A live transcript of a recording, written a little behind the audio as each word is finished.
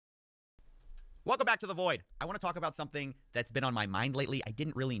Welcome back to The Void. I want to talk about something that's been on my mind lately. I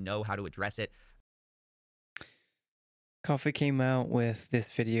didn't really know how to address it. Coffee came out with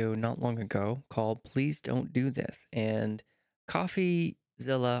this video not long ago called Please Don't Do This. And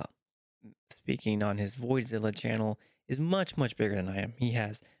Coffezilla, speaking on his Voidzilla channel, is much, much bigger than I am. He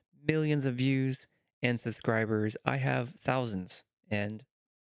has millions of views and subscribers. I have thousands. And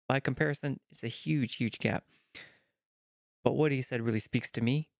by comparison, it's a huge, huge gap. But what he said really speaks to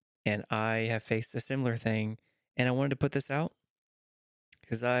me. And I have faced a similar thing. And I wanted to put this out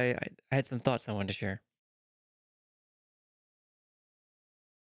because I had some thoughts I wanted to share.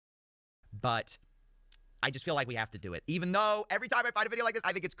 But I just feel like we have to do it. Even though every time I find a video like this,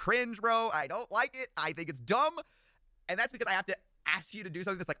 I think it's cringe, bro. I don't like it. I think it's dumb. And that's because I have to ask you to do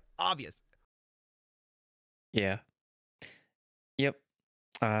something that's like obvious. Yeah. Yep.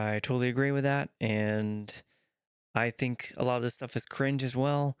 I totally agree with that. And I think a lot of this stuff is cringe as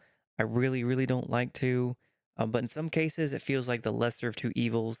well. I really, really don't like to. But in some cases, it feels like the lesser of two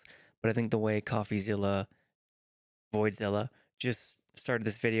evils. But I think the way Coffezilla, Voidzilla, just started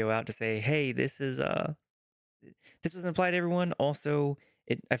this video out to say, hey, this doesn't apply to everyone. Also,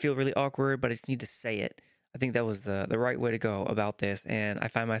 I feel really awkward, but I just need to say it. I think that was the right way to go about this. And I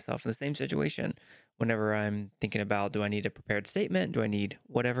find myself in the same situation whenever I'm thinking about, do I need a prepared statement? Do I need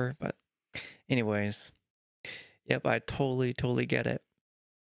whatever? But anyways, yep, I totally, totally get it.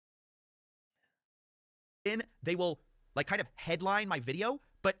 Then they will like kind of headline my video,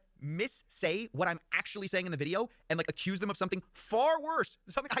 but say what I'm actually saying in the video and like accuse them of something far worse,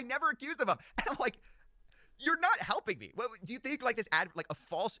 something I never accused them of. And I'm like, you're not helping me. What, do you think like this like a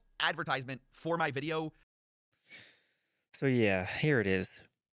false advertisement for my video? So yeah, here it is.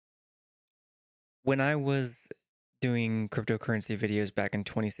 When I was doing cryptocurrency videos back in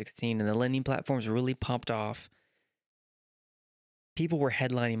 2016 and the lending platforms really popped off, people were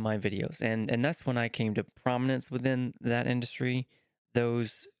headlining my videos, and that's when I came to prominence within that industry.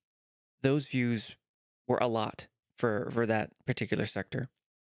 Those views were a lot for that particular sector.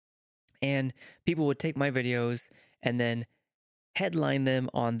 And people would take my videos and then headline them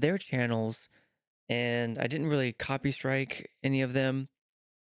on their channels, and I didn't really copy strike any of them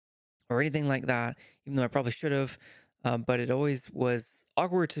or anything like that, even though I probably should have. But it always was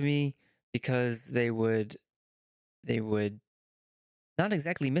awkward to me because they would not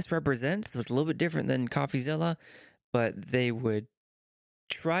exactly misrepresent, so it's a little bit different than Coffezilla, but they would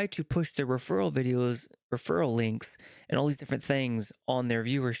try to push their referral videos, referral links, and all these different things on their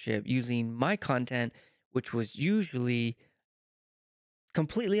viewership using my content, which was usually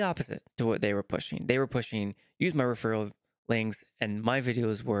completely opposite to what they were pushing. They were pushing, use my referral links, and my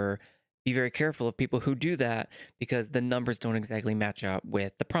videos were, be very careful of people who do that because the numbers don't exactly match up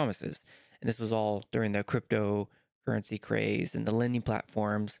with the promises. And this was all during the cryptocurrency craze and the lending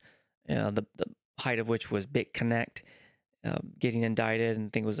platforms, the height of which was BitConnect getting indicted, and I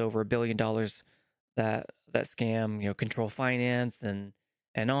think it was over $1 billion that scam, Control Finance, and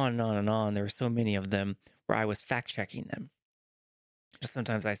on and on and on. There were so many of them where I was fact checking them.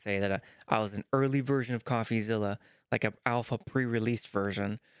 Sometimes I say that I was an early version of Coffezilla, like an alpha pre-released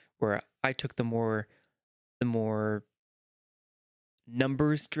version, where I took the more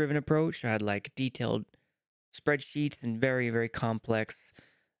numbers driven approach. I had like detailed spreadsheets and very, very complex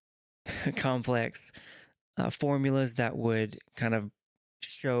complex formulas that would kind of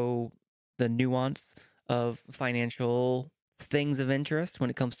show the nuance of financial things of interest when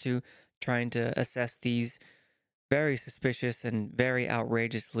it comes to trying to assess these very suspicious and very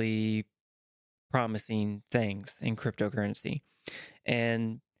outrageously promising things in cryptocurrency.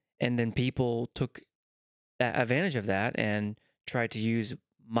 And then people took advantage of that and tried to use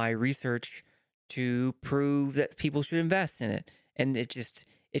my research to prove that people should invest in it. And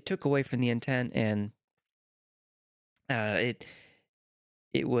it took away from the intent, and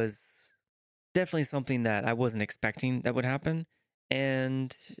it was definitely something that I wasn't expecting that would happen,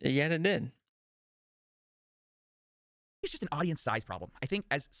 and yet it did. It's just an audience size problem. I think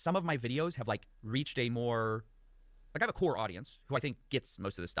as some of my videos have like reached a more like I have a core audience who I think gets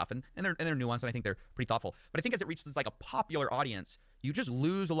most of this stuff and they're nuanced and I think they're pretty thoughtful. But I think as it reaches like a popular audience, you just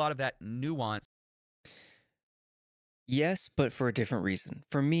lose a lot of that nuance. Yes, but for a different reason.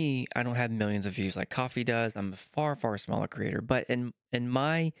 For me, I don't have millions of views like Coffee does. I'm a far, far smaller creator. But in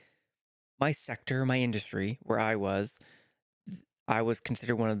my sector, my industry, where I was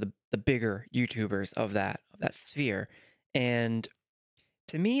considered one of the bigger YouTubers of that sphere. And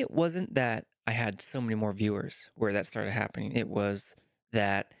to me, it wasn't that I had so many more viewers where that started happening. It was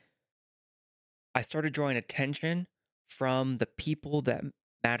that I started drawing attention from the people that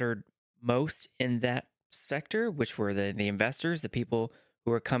mattered most in that sector, which were the investors, the people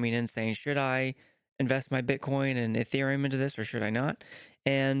who were coming in saying, should I invest my Bitcoin and Ethereum into this or should I not?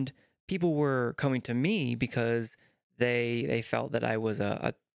 And people were coming to me because they felt that I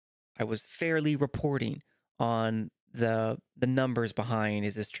was fairly reporting on the numbers behind,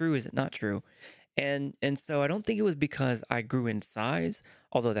 is this true, is it not true? And so I don't think it was because I grew in size,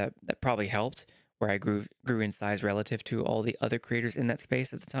 although that probably helped, where I grew in size relative to all the other creators in that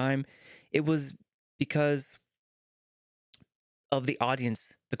space at the time. It was because of the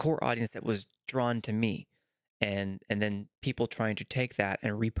audience, the core audience that was drawn to me, and then people trying to take that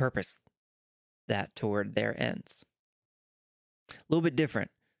and repurpose that toward their ends. A little bit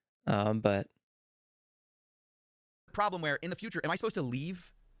different, but Problem where in the future, am I supposed to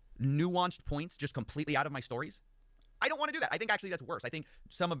leave nuanced points just completely out of my stories? I don't want to do that. I think actually that's worse. I think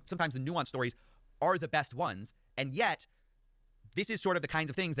sometimes the nuanced stories are the best ones, and yet this is sort of the kinds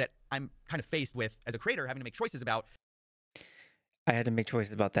of things that I'm kind of faced with as a creator, having to make choices about. I had to make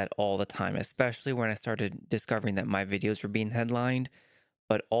choices about that all the time, especially when I started discovering that my videos were being headlined,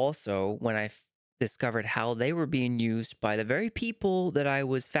 but also when discovered how they were being used by the very people that I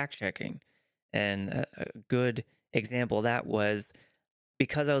was fact checking. And a good example of that was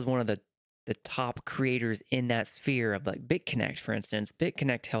because I was one of the top creators in that sphere of like BitConnect, for instance.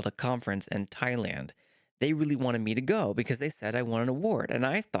 BitConnect held a conference in Thailand. They really wanted me to go because they said I won an award. And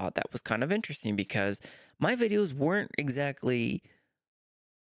I thought that was kind of interesting because my videos weren't exactly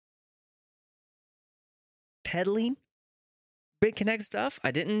peddling BitConnect stuff.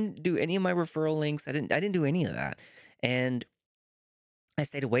 I didn't do any of my referral links. I didn't do any of that. And I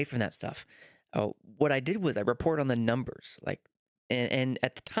stayed away from that stuff. What I did was I report on the numbers, like, and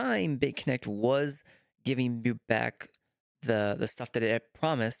at the time, BitConnect was giving you back the stuff that it had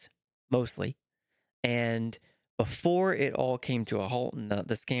promised, mostly. And before it all came to a halt and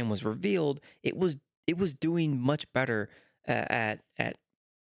the scam was revealed, it was doing much better at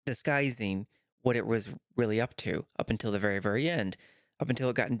disguising what it was really up until the very, very end, up until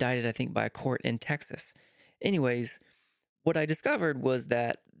it got indicted, I think, by a court in Texas. Anyways, what I discovered was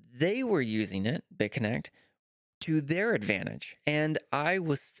that they were using it, BitConnect, to their advantage. And I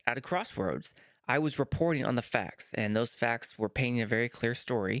was at a crossroads. I was reporting on the facts, and those facts were painting a very clear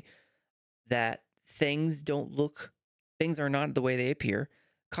story that things are not the way they appear.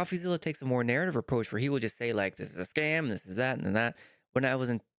 Coffeezilla takes a more narrative approach where he will just say, like, this is a scam, this is that, and that. When I was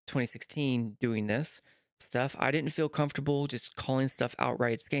in 2016 doing this stuff, I didn't feel comfortable just calling stuff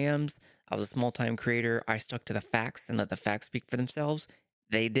outright scams. I was a small time creator. I stuck to the facts and let the facts speak for themselves.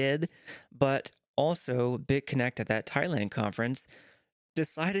 They did. But also, BitConnect at that Thailand conference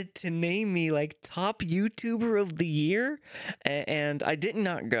decided to name me like top YouTuber of the year, and I did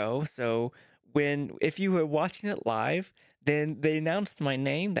not go. So if you were watching it live, then they announced my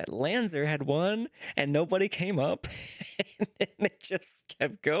name that Lanzer had won, and nobody came up, and it just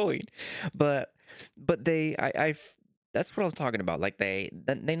kept going. But that's what I was talking about. Like they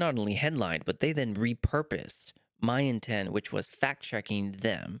not only headlined, but they then repurposed my intent, which was fact checking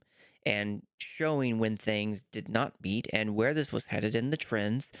them and showing when things did not meet and where this was headed in the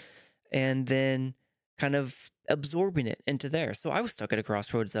trends, and then kind of absorbing it into there. So I was stuck at a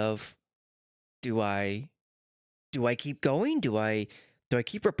crossroads of do I keep going? Do I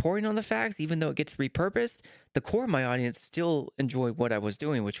keep reporting on the facts even though it gets repurposed? The core of my audience still enjoyed what I was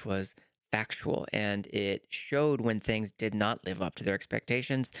doing, which was factual, and it showed when things did not live up to their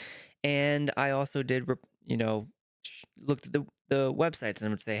expectations. And I also did, look at the websites and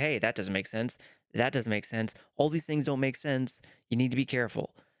would say, hey, that doesn't make sense. That doesn't make sense. All these things don't make sense. You need to be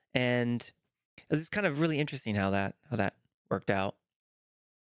careful. And it was just kind of really interesting how that worked out.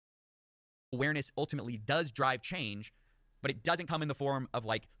 Awareness ultimately does drive change, but it doesn't come in the form of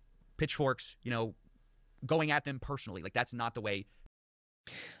like pitchforks, going at them personally. Like that's not the way.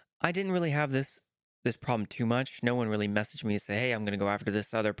 I didn't really have this problem too much. No one really messaged me to say, hey, I'm going to go after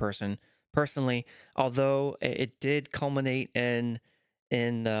this other person personally, although it did culminate in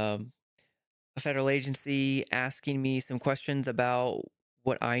a federal agency asking me some questions about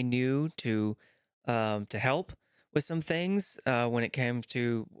what I knew to help with some things when it came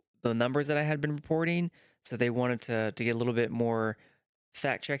to the numbers that I had been reporting. So they wanted to get a little bit more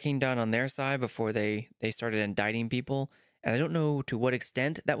fact checking done on their side before they started indicting people. And I don't know to what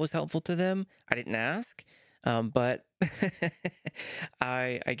extent that was helpful to them. I didn't ask, but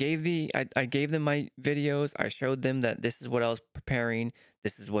I gave them my videos. I showed them that this is what I was preparing.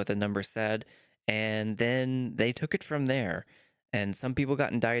 This is what the number said, and then they took it from there. And some people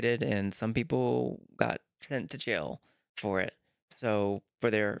got indicted, and some people got sent to jail for it. So for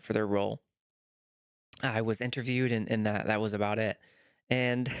their role, I was interviewed, and that was about it.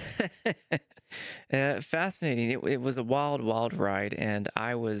 And Fascinating. It was a wild, wild ride, and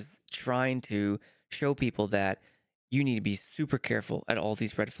I was trying to show people that you need to be super careful at all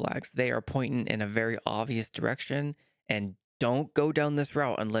these red flags. They are pointing in a very obvious direction, and don't go down this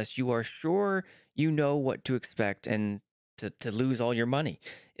route unless you are sure you know what to expect and to lose all your money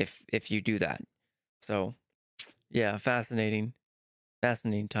if you do that. So yeah, fascinating.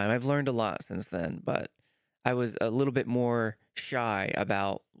 Fascinating time. I've learned a lot since then, but I was a little bit more shy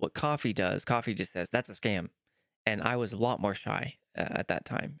about what coffee does. Coffee just says that's a scam. And I was a lot more shy at that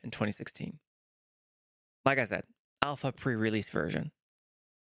time in 2016. Like I said, alpha pre release version.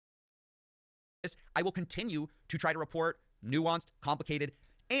 I will continue to try to report nuanced, complicated,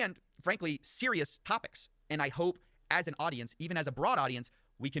 and frankly, serious topics. And I hope as an audience, even as a broad audience,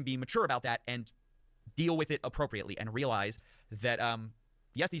 we can be mature about that and deal with it appropriately and realize that,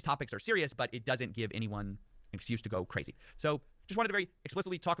 yes, these topics are serious, but it doesn't give anyone an excuse to go crazy. So just wanted to very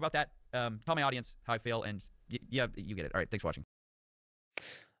explicitly talk about that, tell my audience how I feel, and yeah, you get it. All right, thanks for watching.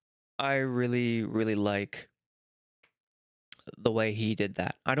 I really, really like the way he did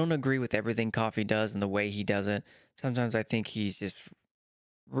that. I don't agree with everything Coffee does and the way he does it. Sometimes I think he's just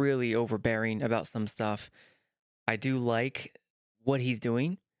really overbearing about some stuff. I do like what he's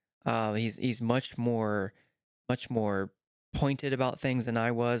doing. He's much more pointed about things than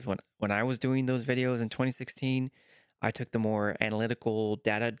I was when I was doing those videos in 2016. I took the more analytical,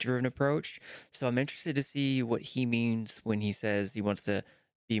 data-driven approach. So I'm interested to see what he means when he says he wants to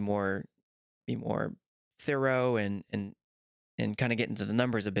be more thorough and kind of get into the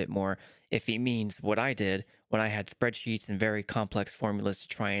numbers a bit more. If he means what I did when I had spreadsheets and very complex formulas to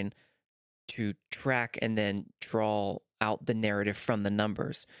try and to track and then draw out the narrative from the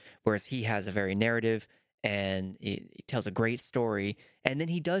numbers, whereas he has a very narrative and he tells a great story, and then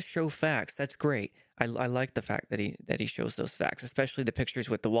he does show facts. That's great. I like the fact that he shows those facts, especially the pictures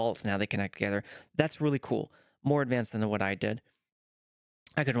with the wallets and how they connect together. That's really cool. More advanced than what I did.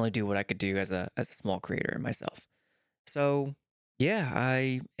 I could only do what I could do as a small creator myself. So yeah,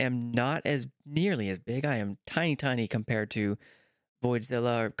 I am not as nearly as big. I am tiny, tiny compared to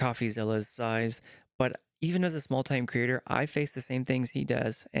Voidzilla or Coffeezilla's size. But even as a small time creator, I face the same things he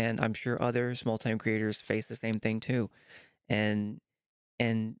does, and I'm sure other small time creators face the same thing too. And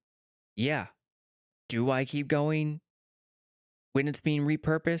and yeah, do I keep going when it's being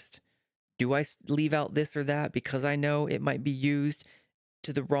repurposed? Do I leave out this or that because I know it might be used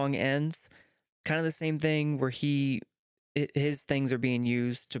to the wrong ends? Kind of the same thing where his things are being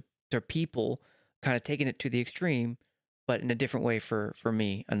used to people, kind of taking it to the extreme, but in a different way for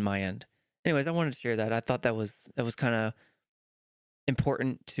me on my end. Anyways, I wanted to share that. I thought that was kind of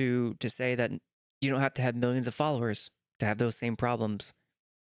important to say that you don't have to have millions of followers to have those same problems.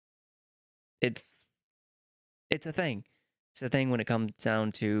 It's it's a thing. It's a thing when it comes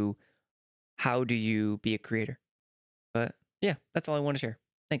down to how do you be a creator. But yeah, that's all I want to share.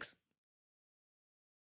 Thanks.